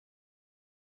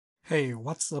Hey,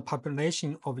 what's the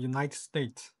population of United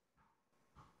States?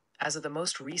 As of the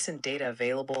most recent data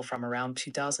available from around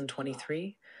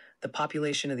 2023, the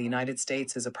population of the United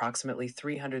States is approximately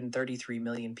 333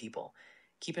 million people.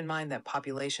 Keep in mind that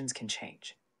populations can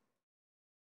change.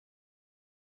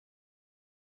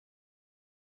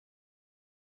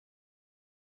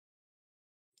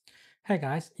 Hey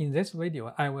guys, in this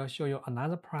video, I will show you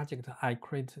another project I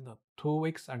created 2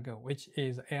 weeks ago, which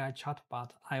is AI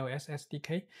chatbot iOS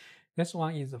SDK. This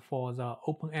one is for the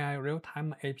OpenAI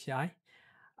Real-Time API.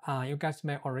 You guys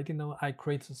may already know I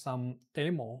created some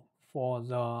demo for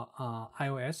the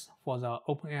iOS for the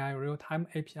OpenAI Real-Time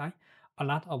API. A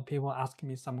lot of people ask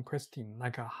me some question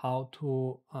like how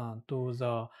to do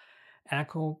the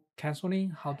echo canceling,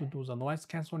 how to do the noise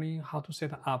canceling, how to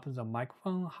set up the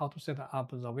microphone, how to set up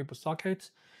the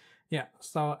WebSocket. Yeah,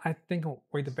 so I think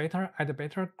I'd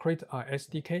better create a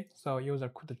SDK so user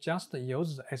could just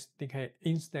use the SDK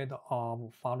instead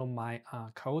of follow my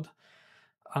code,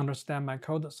 understand my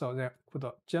code, so they could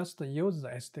just use the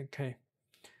SDK.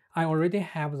 I already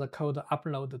have the code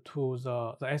uploaded to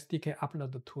the SDK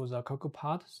uploaded to the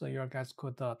CocoaPod, so you guys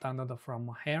could download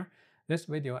from here. This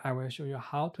video, I will show you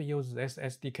how to use this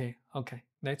SDK. Okay,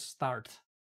 let's start.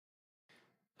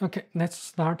 Okay, let's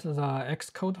start the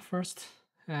Xcode first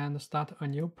and start a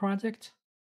new project.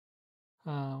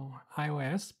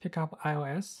 iOS, pick up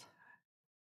iOS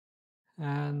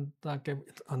and give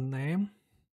it a name.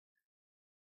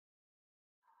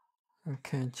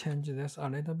 Okay, change this a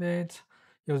little bit.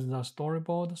 Use the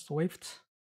storyboard, Swift.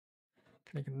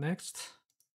 Click next,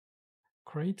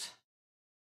 create.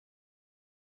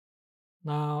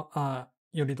 Now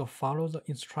you need to follow the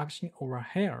instruction over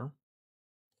here.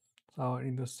 So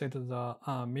you need to set the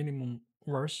minimum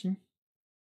version.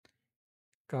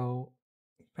 Go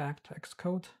back to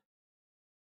Xcode,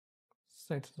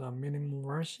 set the minimum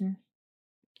version,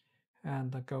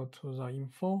 and go to the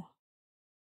info,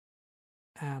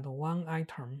 add one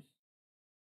item,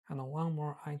 and one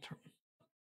more item.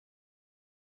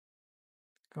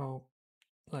 Go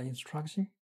the instruction,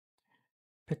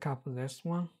 pick up this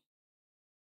one,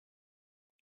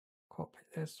 copy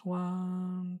this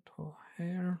one to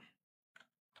here.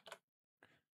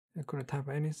 You could type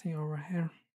anything over here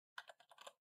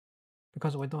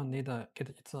because we don't need to get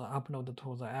it uploaded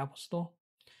to the App Store.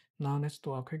 Now let's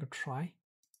do a quick try.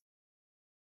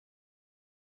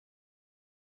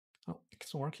 Oh,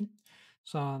 it's working.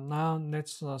 So now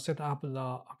let's set up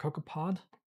the CocoaPod.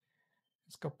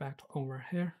 Let's go back to over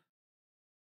here.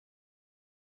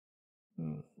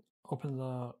 Open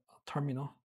the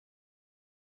terminal.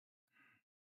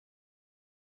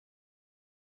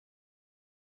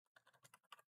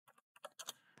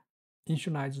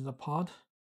 Initialize the pod.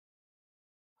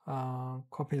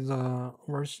 Copy the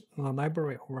version, the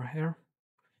library over here.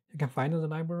 You can find the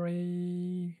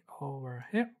library over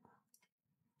here.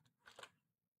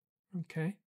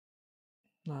 Okay.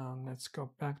 Now let's go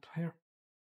back to here.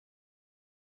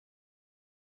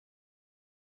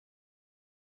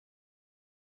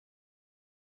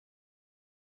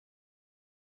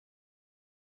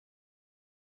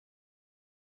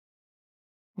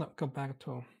 No, go back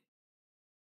to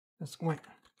this one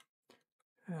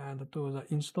and do the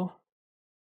install.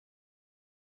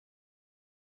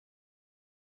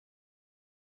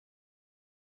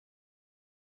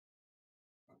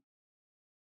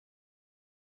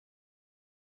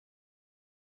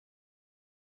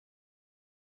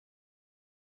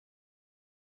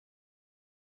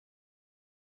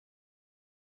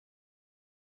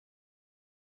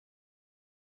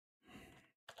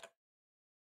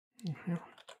 Here.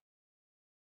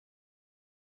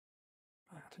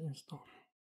 Back to install.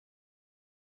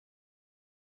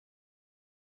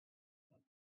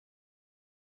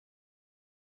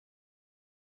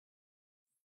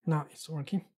 Now it's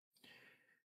working.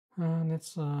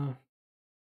 Let's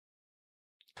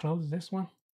close this one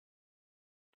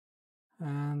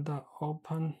and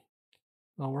open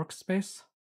the workspace.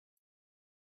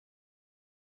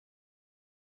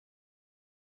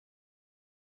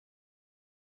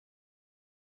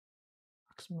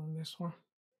 Maximum this one.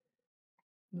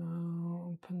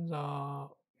 Now open the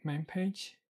main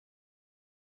page.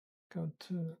 Go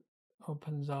to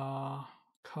open the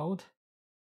code.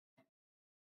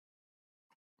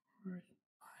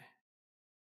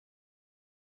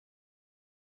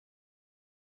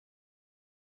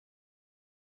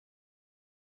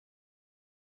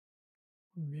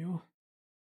 View.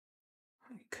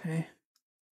 Okay.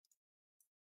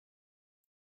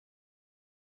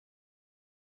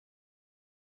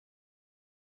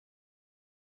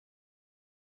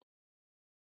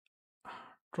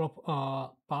 Drop a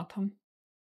button.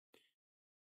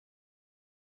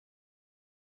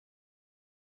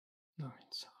 No,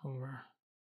 it's over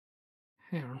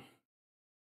here.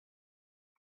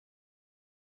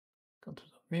 Go to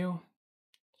the view,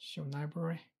 show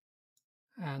library,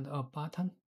 and a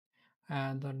button,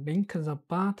 and link the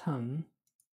button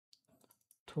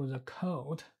to the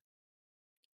code.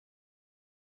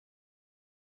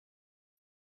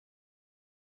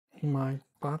 My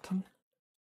button.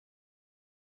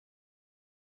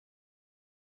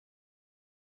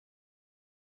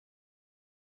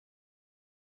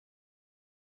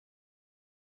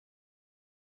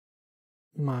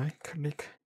 My click.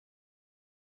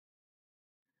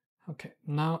 Okay,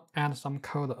 now add some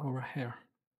code over here.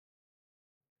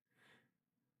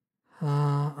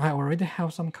 I already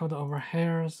have some code over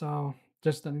here, so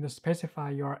just need to specify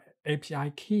your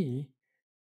API key.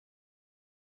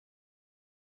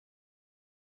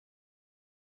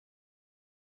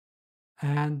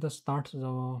 And start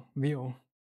the view.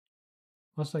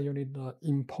 Also, you need to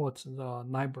import the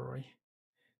library.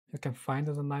 You can find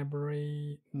the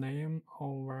library name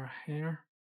over here.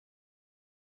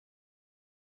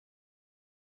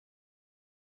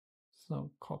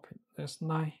 So copy this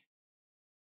line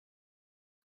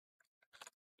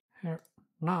here.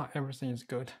 Now everything is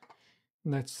good.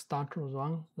 Let's start to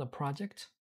run the project.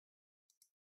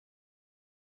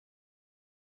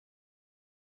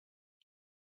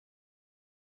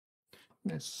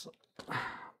 Let's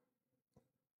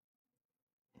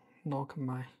unlock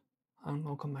my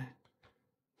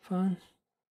phone.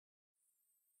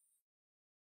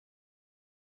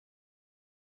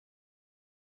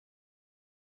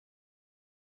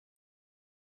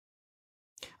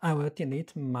 I will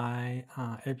delete my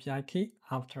API key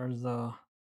after I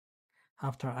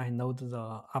upload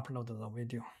the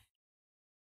video.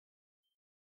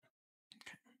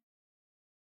 Okay.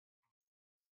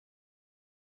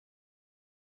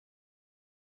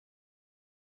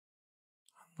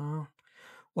 Now,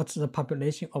 what's the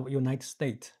population of United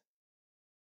States?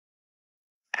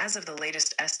 As of the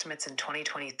latest estimates in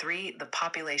 2023, the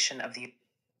population of the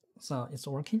So it's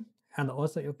working, and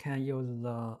also you can use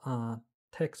the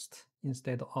text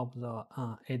instead of the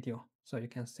audio. So you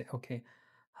can say, okay,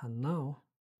 hello.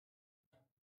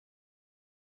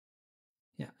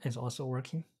 Yeah, it's also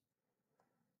working.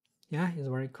 Yeah, it's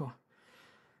very cool.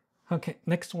 Okay,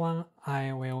 next one,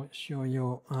 I will show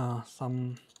you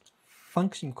some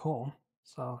function call.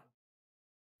 So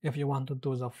if you want to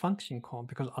do the function call,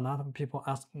 because a lot of people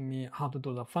asking me how to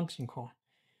do the function call.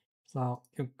 So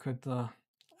you could,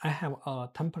 I have a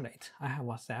template, I have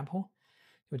a sample.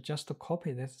 You just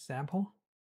copy this sample.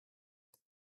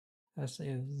 This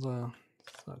is the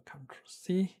Control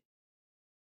C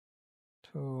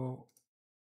to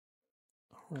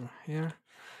over here.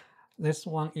 This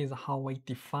one is how we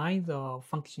define the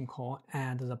function call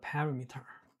and the parameter.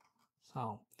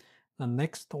 So the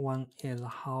next one is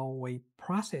how we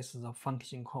process the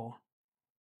function call.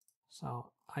 So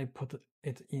I put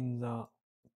it in the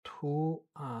two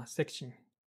section.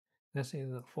 This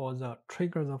is for the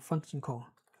trigger the function call.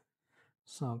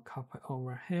 So copy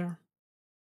over here,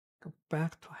 go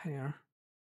back to here.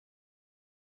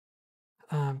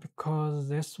 Because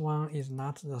this one is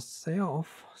not the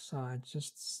self, so I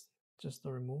just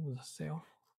remove the self.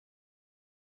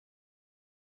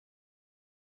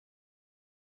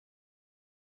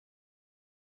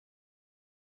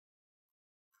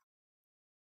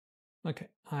 Okay,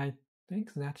 I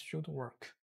think that should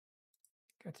work.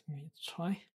 Let me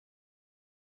try.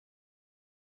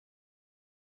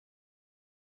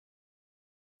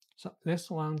 So this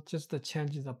one just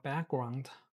changes the background.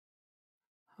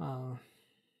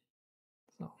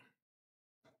 So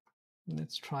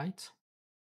let's try it.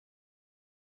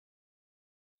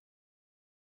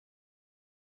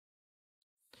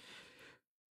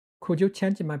 Could you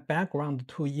change my background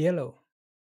to yellow?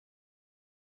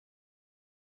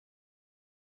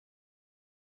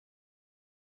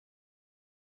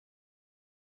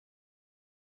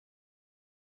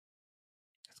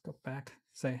 Let's go back.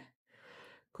 Say,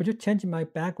 could you change my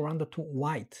background to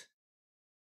white?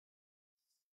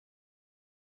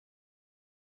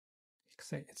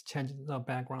 Say it's changed the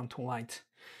background to white.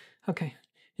 Okay,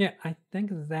 yeah, I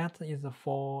think that is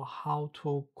for how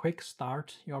to quick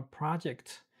start your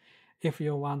project. If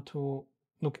you want to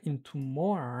look into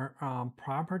more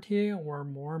property or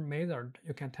more method,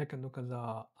 you can take a look at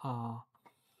the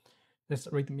this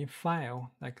README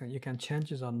file. Like you can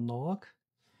change the log,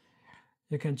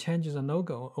 you can change the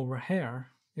logo over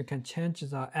here, you can change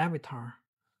the avatar.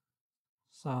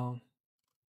 So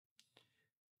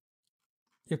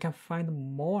you can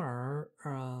find more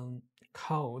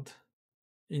code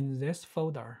in this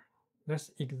folder.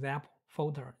 This example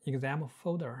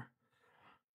folder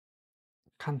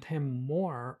contain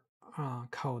more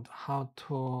code, how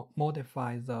to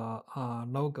modify the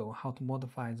logo, how to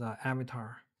modify the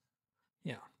avatar.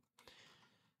 Yeah.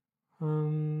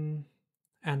 And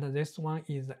this one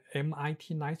is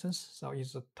MIT license, so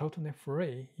it's totally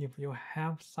free. If you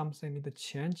have something need to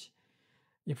change,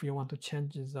 if you want to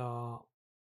change the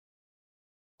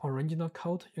original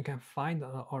code, you can find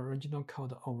the original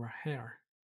code over here.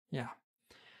 Yeah.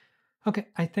 Okay,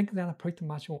 I think that pretty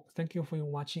much all. Thank you for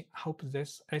watching. Hope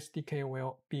this SDK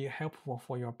will be helpful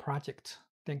for your project.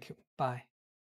 Thank you. Bye.